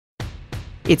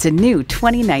It's a new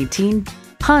 2019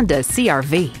 Honda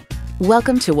CR-V.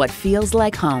 Welcome to what feels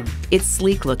like home. It's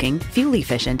sleek-looking,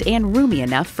 fuel-efficient, and roomy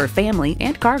enough for family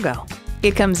and cargo.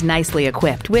 It comes nicely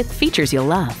equipped with features you'll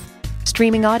love: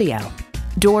 streaming audio,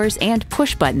 doors and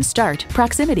push-button start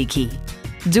proximity key,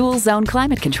 dual-zone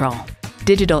climate control,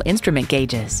 digital instrument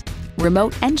gauges,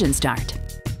 remote engine start,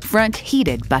 front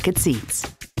heated bucket seats,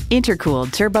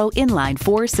 intercooled turbo inline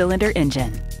 4-cylinder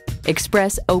engine,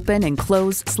 express open and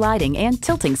close sliding and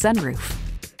tilting sunroof,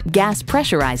 gas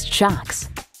pressurized shocks,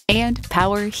 and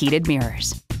power heated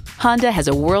mirrors. Honda has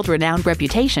a world-renowned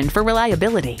reputation for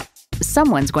reliability.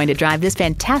 Someone's going to drive this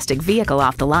fantastic vehicle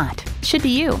off the lot. Should be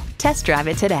you. Test drive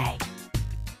it today.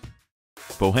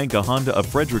 Pohanka Honda of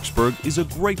Fredericksburg is a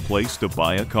great place to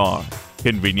buy a car.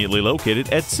 Conveniently located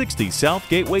at 60 South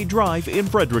Gateway Drive in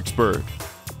Fredericksburg.